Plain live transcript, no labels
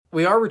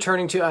we are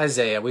returning to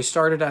Isaiah. We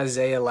started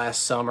Isaiah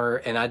last summer,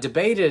 and I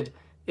debated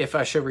if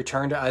I should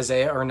return to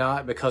Isaiah or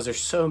not because there's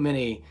so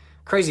many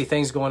crazy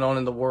things going on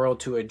in the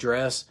world to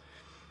address.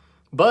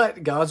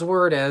 But God's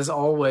word, as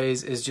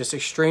always, is just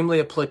extremely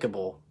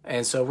applicable.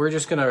 And so we're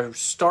just going to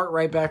start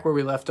right back where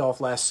we left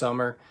off last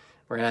summer.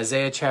 We're in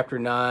Isaiah chapter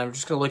 9. We're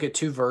just going to look at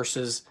 2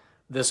 verses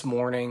this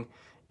morning,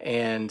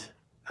 and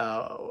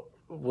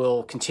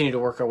we'll continue to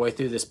work our way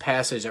through this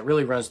passage that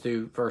really runs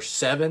through verse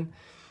 7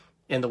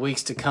 in the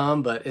weeks to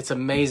come. But it's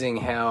amazing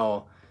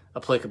how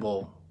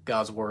applicable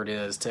God's word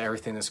is to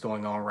everything that's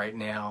going on right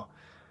now.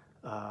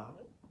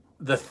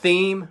 The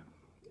theme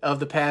of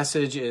the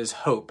passage is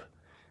hope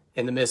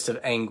in the midst of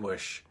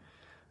anguish.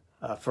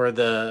 For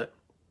the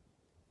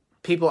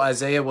people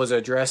Isaiah was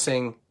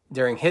addressing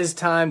during his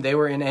time, they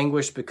were in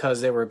anguish because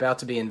they were about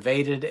to be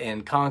invaded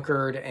and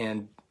conquered,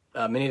 and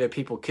many of their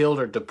people killed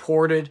or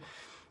deported,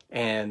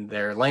 and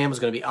their land was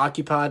going to be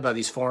occupied by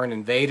these foreign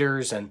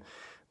invaders, and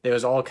there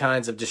was all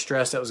kinds of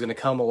distress that was going to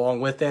come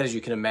along with that, as you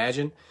can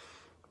imagine.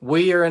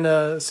 We are in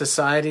a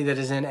society that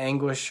is in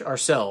anguish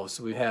ourselves.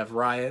 We have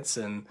riots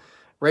and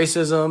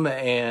racism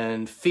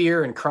and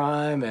fear and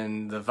crime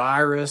and the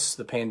virus,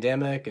 the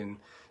pandemic and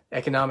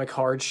economic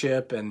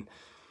hardship. And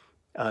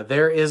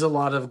there is a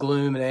lot of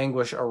gloom and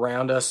anguish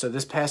around us. So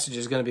this passage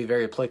is going to be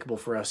very applicable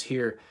for us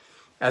here.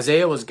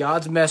 Isaiah was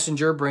God's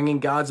messenger, bringing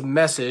God's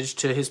message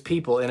to his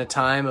people in a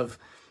time of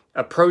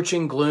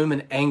approaching gloom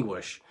and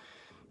anguish.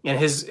 And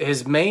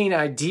his main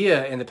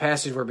idea in the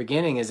passage we're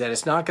beginning is that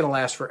it's not going to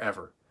last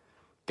forever.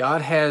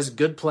 God has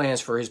good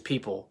plans for his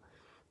people.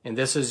 And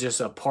this is just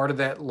a part of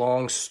that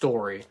long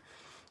story.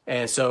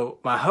 And so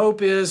my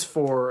hope is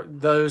for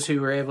those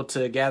who were able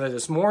to gather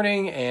this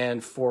morning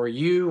and for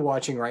you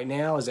watching right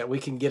now is that we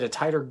can get a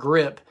tighter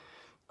grip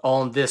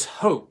on this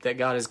hope that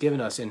God has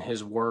given us in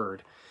his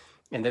word.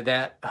 And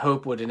that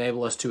hope would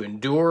enable us to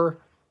endure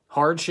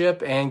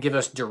hardship and give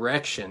us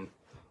direction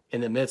in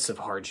the midst of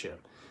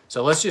hardship.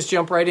 So let's just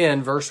jump right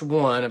in. Verse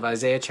 1 of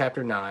Isaiah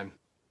chapter 9.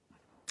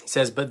 It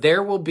says, "But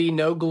there will be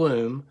no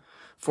gloom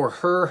for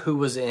her who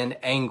was in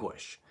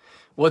anguish."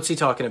 What's he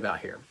talking about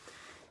here?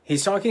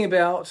 He's talking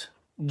about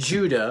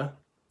Judah,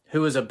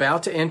 who is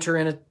about to enter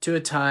into a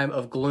time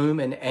of gloom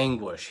and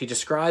anguish. He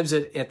describes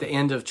it at the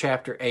end of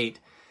chapter 8,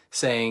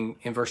 saying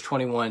in verse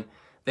 21,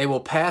 "They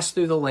will pass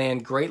through the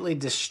land greatly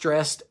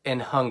distressed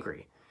and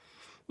hungry.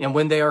 And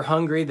when they are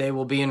hungry, they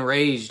will be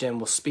enraged and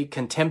will speak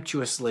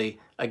contemptuously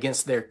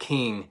against their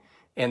king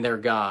and their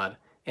God,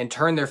 and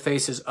turn their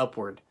faces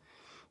upward.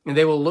 And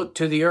they will look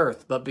to the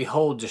earth, but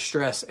behold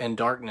distress and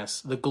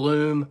darkness, the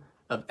gloom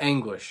of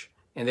anguish,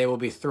 and they will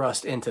be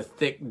thrust into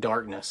thick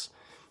darkness."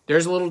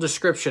 There's a little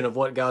description of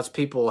what God's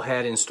people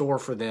had in store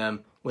for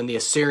them when the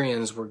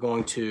Assyrians were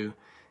going to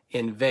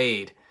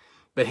invade.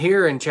 But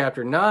here in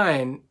chapter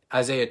 9,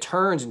 Isaiah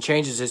turns and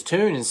changes his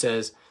tune and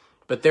says,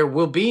 "But there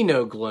will be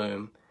no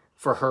gloom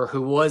for her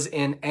who was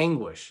in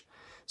anguish."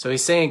 So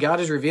he's saying,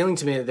 God is revealing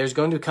to me that there's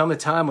going to come a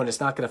time when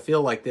it's not going to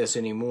feel like this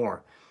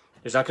anymore.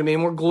 There's not going to be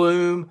any more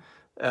gloom,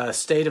 a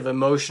state of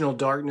emotional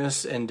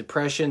darkness and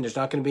depression. There's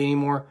not going to be any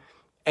more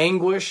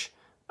anguish,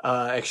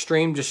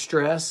 extreme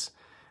distress.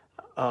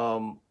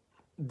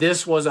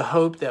 This was a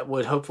hope that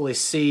would hopefully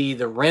see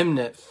the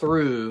remnant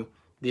through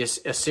the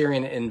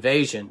Assyrian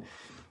invasion.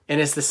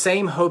 And it's the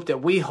same hope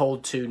that we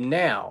hold to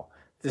now.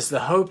 This is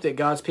the hope that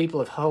God's people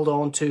have held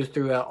on to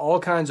throughout all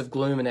kinds of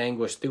gloom and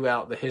anguish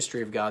throughout the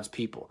history of God's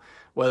people,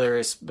 whether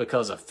it's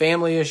because of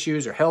family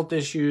issues or health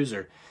issues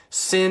or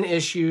sin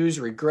issues,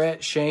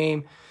 regret,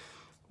 shame,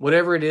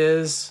 whatever it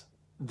is,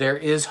 there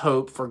is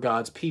hope for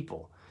God's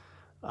people.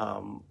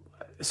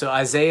 So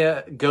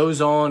Isaiah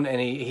goes on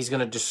and he's going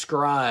to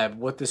describe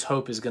what this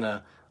hope is going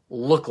to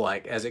look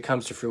like as it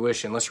comes to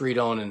fruition. Let's read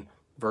on in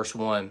verse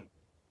 1.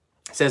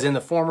 It says, "In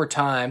the former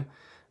time,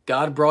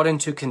 God brought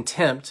into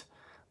contempt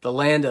the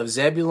land of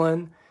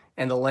Zebulun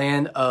and the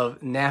land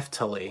of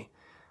Naphtali.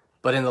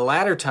 But in the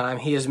latter time,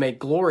 he has made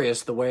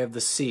glorious the way of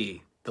the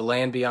sea, the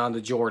land beyond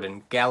the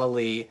Jordan,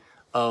 Galilee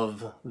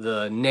of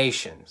the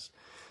nations."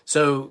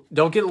 So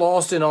don't get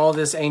lost in all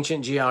this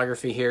ancient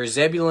geography here.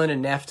 Zebulun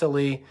and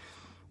Naphtali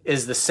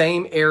is the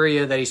same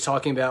area that he's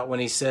talking about when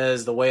he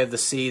says the way of the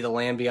sea, the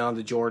land beyond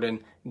the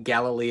Jordan,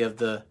 Galilee of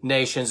the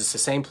nations. It's the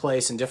same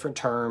place in different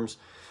terms.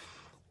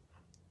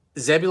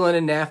 Zebulun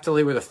and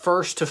Naphtali were the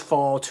first to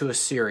fall to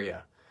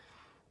Assyria.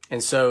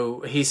 And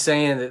so he's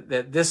saying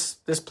that this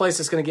place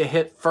that's going to get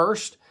hit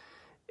first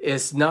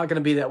is not going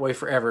to be that way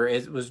forever.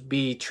 It was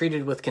be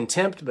treated with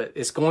contempt, but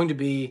it's going to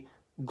be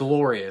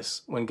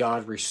glorious when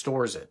God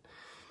restores it.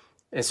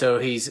 And so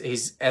he's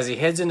as he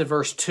heads into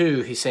verse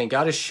 2, he's saying,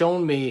 God has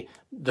shown me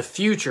the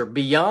future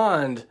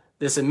beyond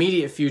this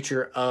immediate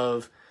future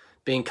of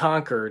being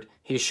conquered.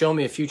 He's shown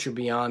me a future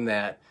beyond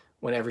that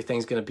when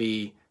everything's going to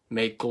be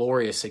made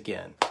glorious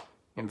again.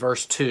 In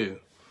verse 2,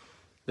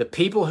 "The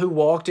people who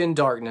walked in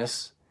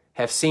darkness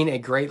have seen a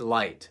great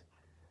light.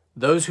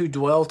 Those who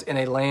dwelt in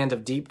a land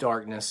of deep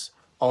darkness,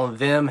 on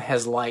them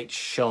has light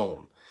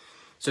shone."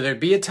 So there'd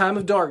be a time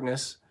of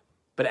darkness,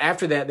 but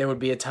after that there would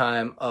be a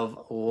time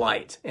of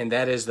light, and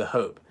that is the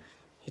hope.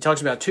 He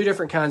talks about two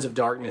different kinds of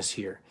darkness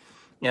here.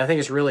 And I think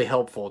it's really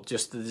helpful,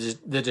 just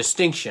the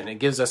distinction. It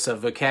gives us a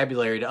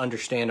vocabulary to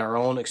understand our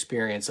own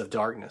experience of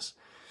darkness.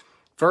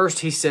 First,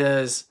 he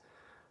says,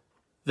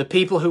 the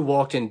people who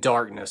walked in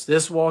darkness.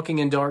 This walking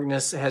in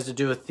darkness has to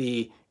do with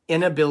the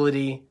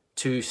inability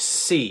to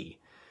see.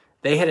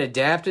 They had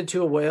adapted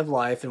to a way of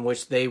life in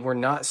which they were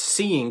not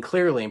seeing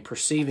clearly and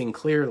perceiving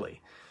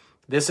clearly.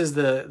 This is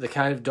the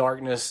kind of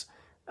darkness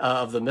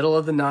of the middle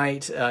of the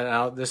night.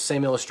 This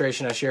same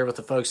illustration I shared with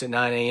the folks at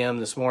 9 a.m.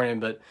 this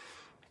morning, but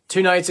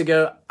 2 nights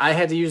ago, I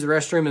had to use the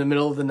restroom in the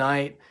middle of the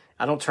night.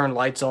 I don't turn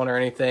lights on or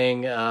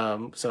anything,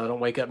 so I don't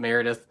wake up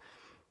Meredith.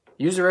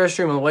 Use the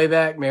restroom on the way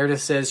back.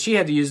 Meredith says she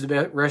had to use the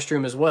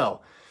restroom as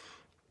well.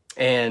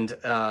 And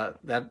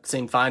that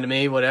seemed fine to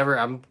me, whatever.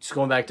 I'm just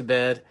going back to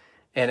bed.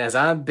 And as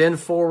I bend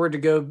forward to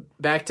go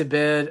back to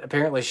bed,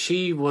 apparently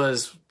she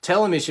was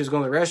telling me she was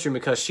going to the restroom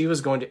because she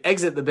was going to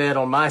exit the bed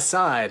on my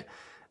side.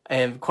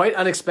 And quite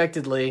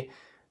unexpectedly,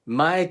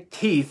 my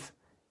teeth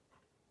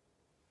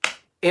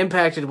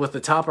impacted with the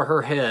top of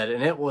her head,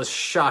 and it was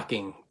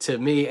shocking to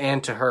me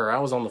and to her. I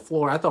was on the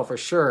floor. I thought for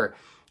sure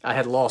I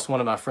had lost one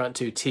of my front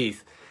 2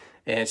 teeth,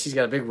 and she's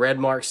got a big red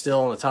mark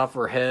still on the top of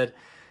her head.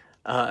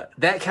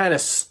 That kind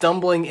of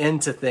stumbling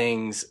into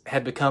things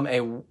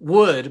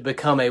would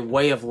become a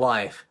way of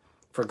life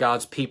for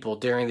God's people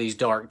during these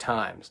dark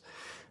times.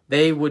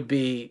 They would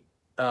be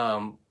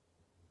in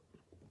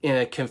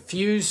a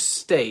confused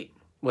state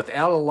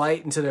without a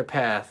light into their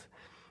path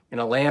and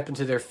a lamp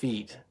into their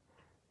feet,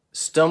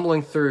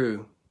 stumbling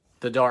through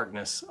the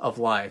darkness of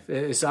life.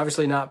 It's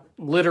obviously not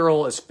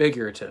literal, it's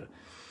figurative.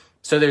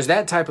 So there's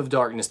that type of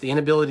darkness, the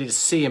inability to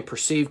see and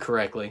perceive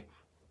correctly.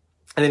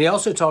 And then he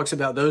also talks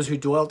about those who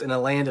dwelt in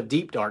a land of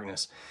deep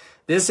darkness.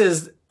 This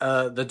is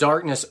the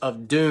darkness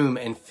of doom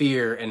and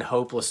fear and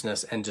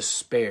hopelessness and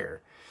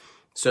despair.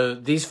 So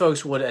these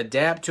folks would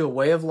adapt to a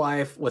way of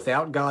life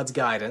without God's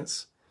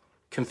guidance,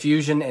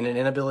 confusion and an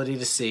inability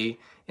to see,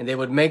 and they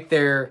would make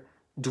their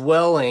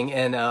dwelling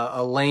in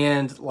a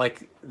land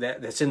like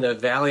that's in the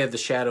valley of the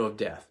shadow of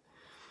death,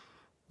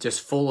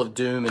 just full of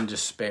doom and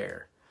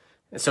despair.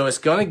 And so it's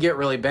going to get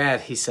really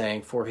bad, he's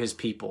saying, for his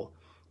people,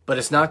 but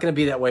it's not going to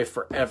be that way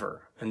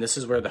forever. And this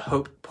is where the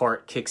hope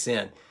part kicks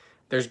in.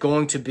 There's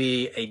going to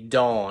be a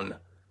dawn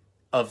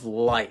of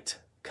light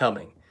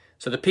coming.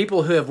 So the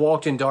people who have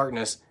walked in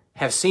darkness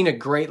have seen a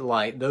great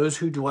light. Those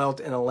who dwelt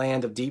in a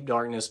land of deep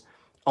darkness,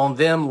 on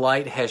them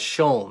light has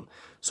shone.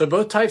 So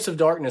both types of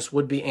darkness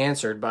would be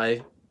answered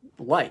by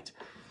light.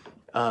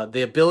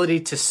 The ability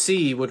to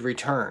see would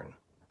return.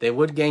 They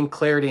would gain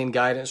clarity and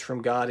guidance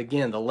from God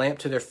again. The lamp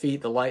to their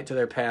feet, the light to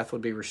their path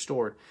would be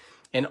restored.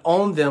 And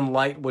on them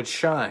light would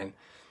shine.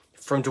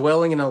 From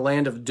dwelling in a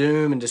land of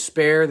doom and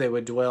despair, they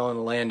would dwell in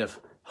a land of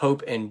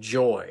hope and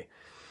joy.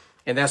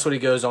 And that's what he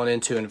goes on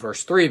into in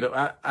verse 3.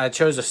 But I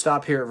chose to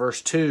stop here at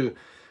verse 2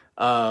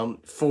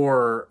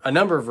 for a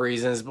number of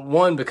reasons. But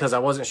one, because I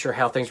wasn't sure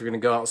how things were going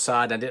to go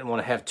outside. I didn't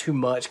want to have too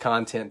much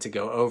content to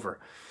go over.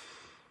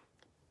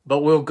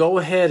 But we'll go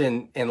ahead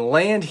and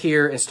land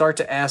here and start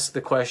to ask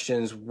the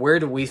questions, where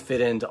do we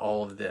fit into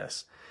all of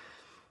this?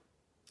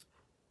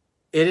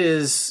 It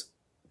is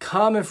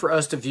common for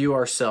us to view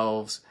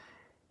ourselves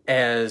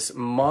as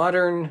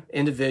modern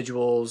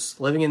individuals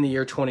living in the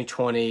year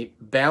 2020,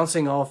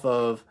 bouncing off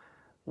of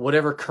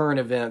whatever current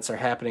events are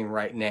happening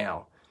right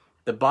now.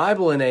 The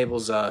Bible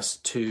enables us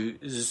to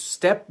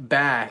step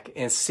back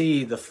and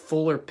see the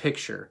fuller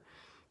picture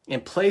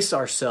and place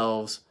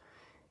ourselves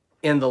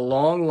in the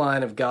long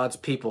line of God's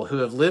people who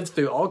have lived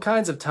through all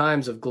kinds of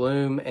times of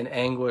gloom and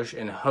anguish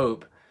and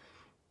hope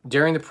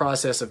during the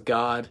process of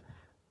God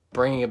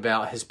bringing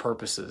about his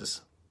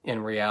purposes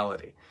in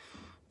reality.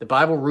 The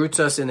Bible roots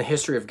us in the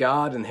history of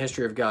God and the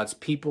history of God's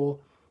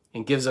people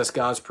and gives us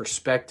God's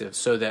perspective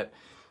so that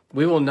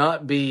we will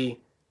not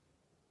be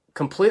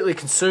completely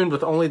consumed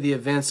with only the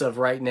events of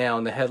right now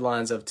and the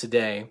headlines of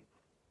today,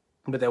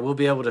 but that we'll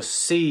be able to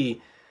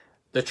see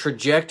the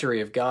trajectory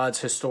of God's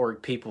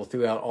historic people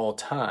throughout all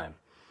time.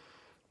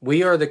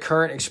 We are the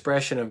current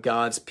expression of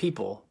God's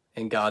people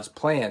and God's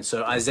plan.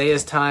 So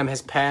Isaiah's time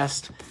has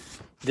passed.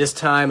 This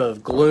time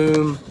of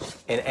gloom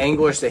and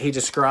anguish that he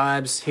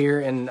describes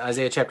here in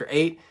Isaiah chapter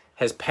 8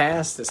 has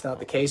passed. It's not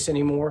the case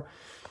anymore.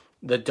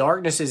 The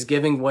darkness is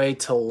giving way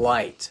to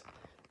light.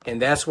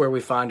 And that's where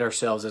we find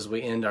ourselves as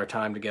we end our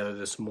time together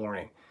this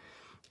morning.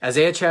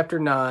 Isaiah chapter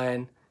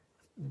 9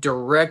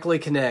 directly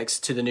connects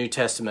to the New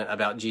Testament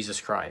about Jesus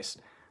Christ.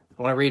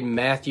 I want to read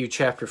Matthew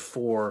chapter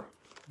 4,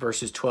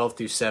 verses 12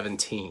 through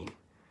 17.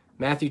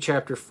 Matthew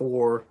chapter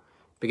 4,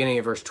 beginning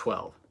at verse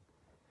 12.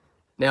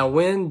 Now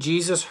when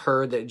Jesus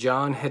heard that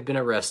John had been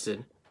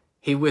arrested,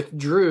 he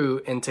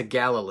withdrew into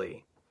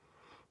Galilee.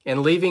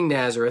 And leaving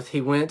Nazareth, he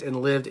went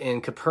and lived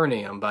in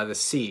Capernaum by the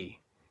sea,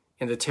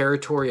 in the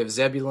territory of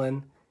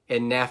Zebulun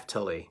and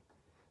Naphtali,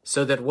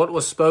 so that what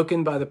was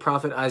spoken by the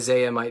prophet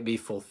Isaiah might be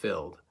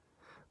fulfilled.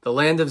 The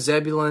land of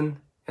Zebulun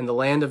and the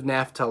land of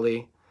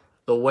Naphtali,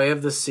 the way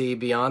of the sea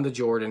beyond the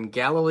Jordan,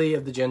 Galilee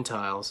of the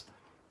Gentiles,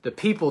 the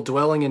people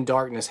dwelling in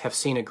darkness have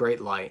seen a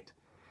great light.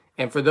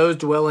 And for those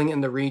dwelling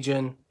in the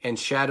region and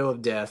shadow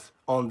of death,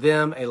 on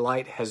them a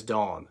light has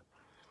dawned.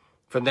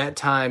 From that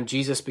time,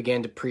 Jesus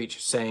began to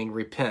preach, saying,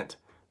 Repent,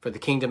 for the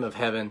kingdom of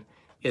heaven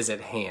is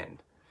at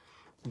hand.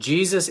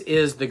 Jesus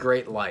is the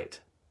great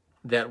light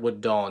that would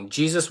dawn.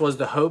 Jesus was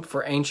the hope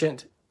for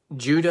ancient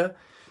Judah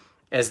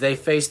as they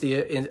faced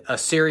the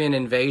Assyrian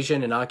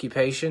invasion and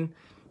occupation.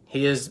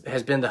 He has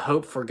been the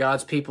hope for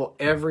God's people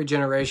every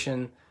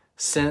generation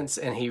since,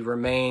 and he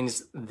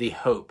remains the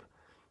hope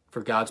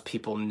for God's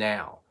people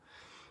now.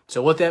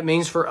 So what that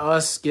means for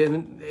us,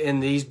 given in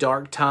these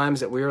dark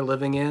times that we are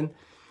living in,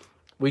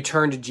 we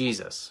turn to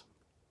Jesus.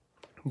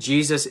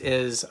 Jesus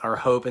is our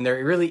hope, and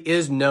there really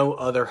is no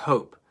other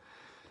hope.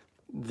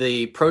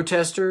 The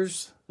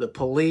protesters, the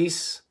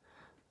police,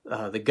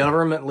 the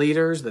government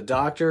leaders, the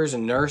doctors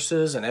and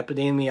nurses and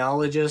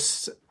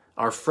epidemiologists,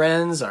 our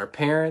friends, our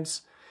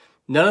parents,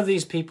 none of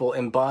these people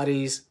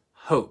embodies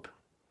hope.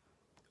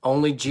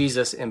 Only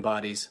Jesus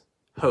embodies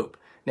hope.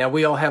 Now,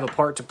 we all have a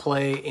part to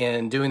play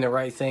in doing the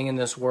right thing in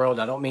this world.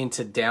 I don't mean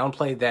to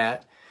downplay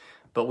that,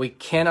 but we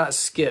cannot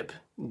skip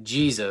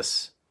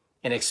Jesus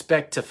and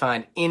expect to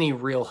find any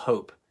real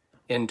hope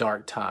in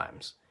dark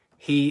times.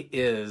 He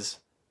is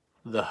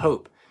the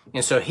hope.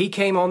 And so he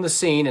came on the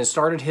scene and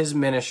started his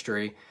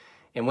ministry.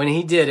 And when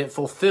he did, it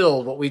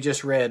fulfilled what we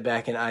just read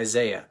back in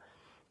Isaiah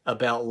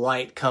about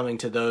light coming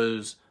to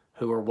those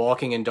who are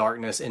walking in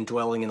darkness and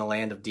dwelling in the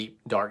land of deep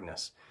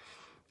darkness.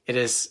 It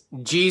is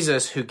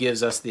Jesus who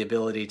gives us the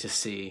ability to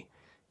see.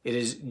 It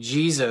is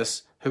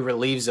Jesus who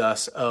relieves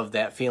us of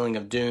that feeling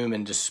of doom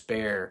and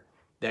despair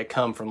that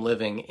come from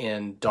living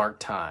in dark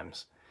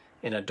times,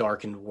 in a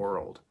darkened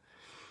world.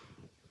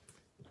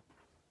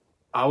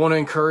 I want to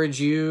encourage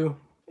you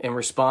in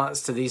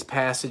response to these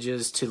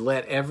passages to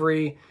let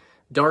every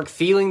dark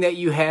feeling that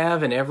you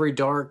have and every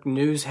dark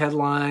news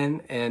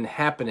headline and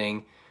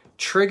happening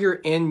trigger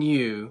in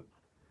you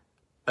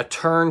a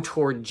turn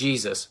toward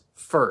Jesus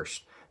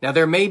first. Now,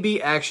 there may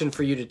be action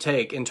for you to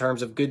take in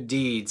terms of good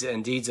deeds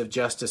and deeds of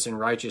justice and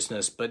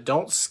righteousness, but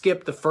don't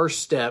skip the first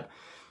step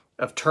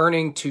of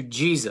turning to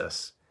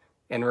Jesus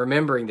and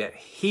remembering that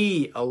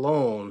he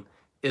alone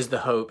is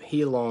the hope.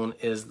 He alone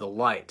is the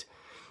light.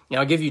 Now,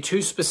 I'll give you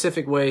two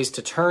specific ways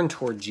to turn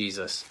toward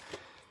Jesus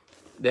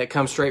that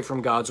come straight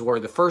from God's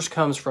word. The first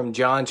comes from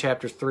John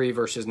chapter 3,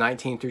 verses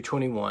 19 through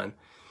 21,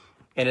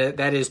 and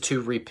that is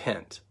to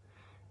repent.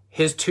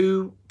 His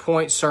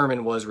 2-point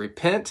sermon was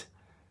repent,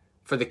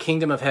 for the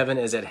kingdom of heaven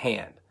is at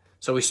hand.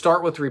 So we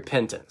start with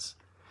repentance.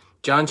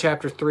 John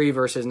chapter 3,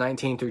 verses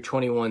 19 through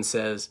 21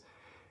 says,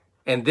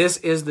 And this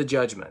is the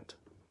judgment.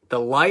 The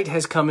light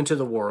has come into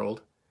the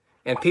world,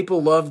 and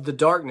people loved the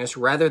darkness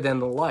rather than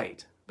the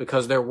light,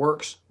 because their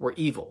works were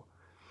evil.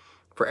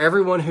 For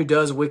everyone who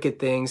does wicked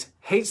things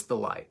hates the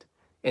light,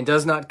 and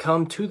does not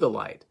come to the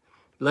light,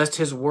 lest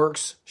his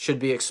works should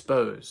be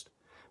exposed.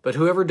 But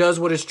whoever does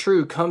what is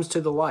true comes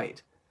to the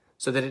light,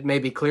 so that it may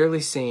be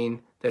clearly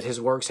seen that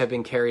his works have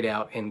been carried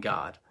out in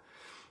God.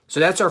 So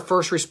that's our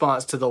first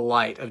response to the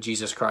light of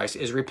Jesus Christ,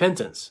 is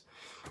repentance.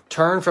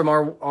 Turn from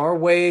our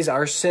ways,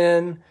 our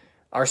sin,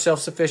 our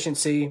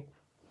self-sufficiency,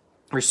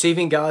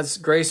 receiving God's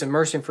grace and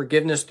mercy and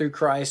forgiveness through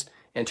Christ,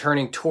 and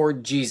turning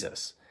toward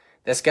Jesus.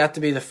 That's got to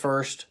be the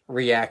first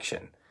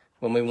reaction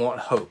when we want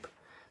hope.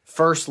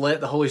 First,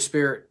 let the Holy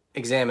Spirit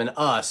examine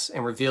us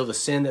and reveal the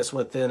sin that's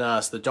within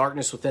us, the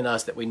darkness within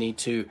us that we need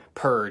to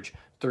purge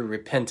through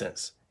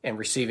repentance and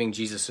receiving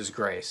Jesus'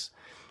 grace.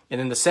 And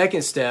then the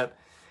second step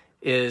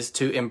is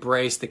to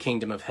embrace the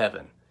kingdom of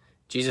heaven.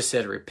 Jesus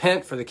said,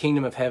 Repent, for the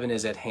kingdom of heaven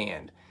is at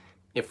hand.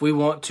 If we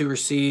want to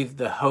receive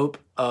the hope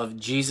of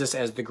Jesus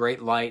as the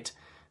great light,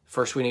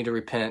 first we need to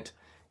repent,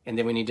 and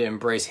then we need to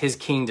embrace his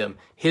kingdom,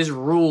 his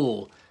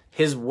rule,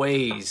 his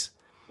ways.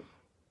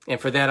 And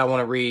for that, I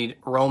want to read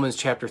Romans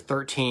chapter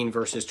 13,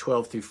 verses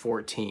 12 through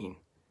 14.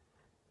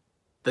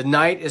 The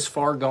night is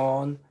far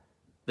gone,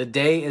 the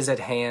day is at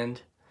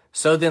hand.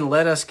 So then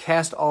let us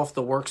cast off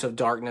the works of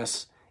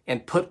darkness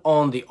and put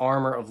on the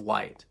armor of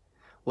light.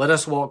 Let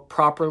us walk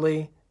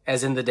properly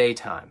as in the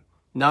daytime,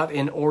 not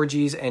in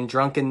orgies and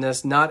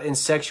drunkenness, not in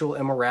sexual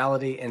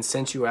immorality and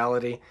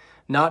sensuality,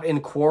 not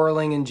in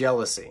quarreling and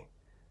jealousy,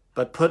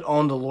 but put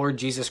on the Lord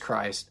Jesus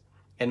Christ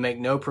and make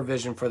no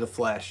provision for the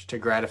flesh to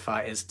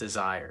gratify its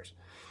desires.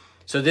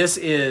 So this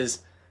is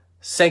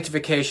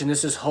sanctification.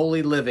 This is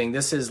holy living.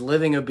 This is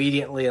living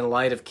obediently in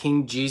light of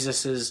King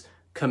Jesus's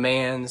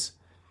commands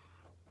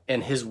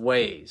and his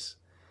ways.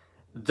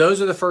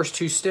 Those are the first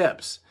two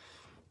steps.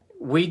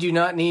 We do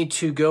not need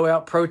to go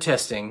out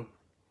protesting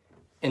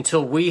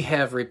until we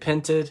have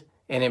repented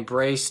and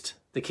embraced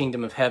the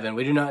kingdom of heaven.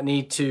 We do not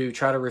need to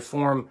try to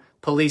reform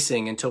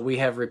policing until we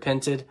have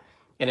repented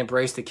and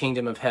embraced the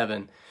kingdom of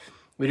heaven.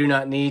 We do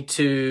not need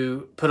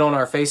to put on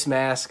our face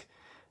mask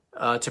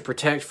to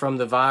protect from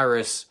the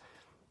virus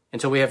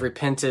until we have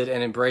repented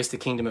and embraced the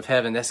kingdom of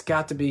heaven. That's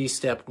got to be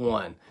step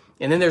one.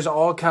 And then there's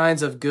all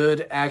kinds of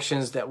good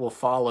actions that will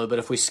follow. But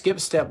if we skip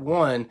step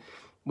one,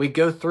 we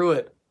go through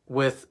it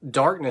with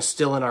darkness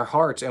still in our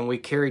hearts, and we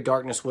carry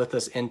darkness with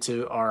us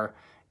into our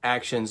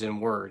actions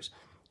and words.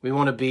 We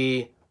want to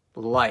be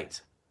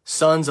light,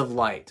 sons of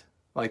light,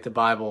 like the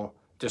Bible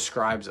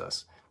describes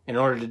us. In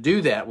order to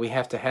do that, we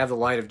have to have the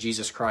light of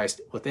Jesus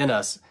Christ within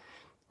us.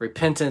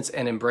 Repentance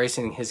and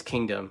embracing his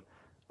kingdom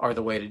are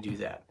the way to do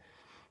that.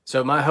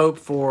 So my hope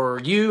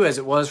for you, as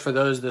it was for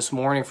those this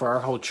morning, for our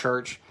whole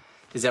church,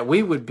 is that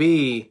we would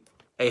be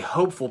a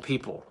hopeful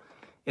people.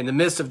 In the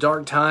midst of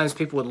dark times,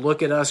 people would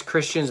look at us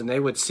Christians and they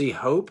would see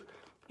hope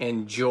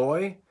and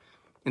joy,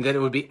 and that it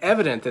would be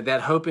evident that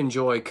that hope and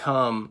joy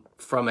come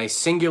from a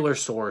singular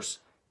source,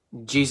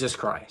 Jesus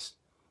Christ,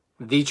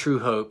 the true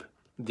hope,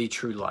 the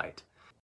true light.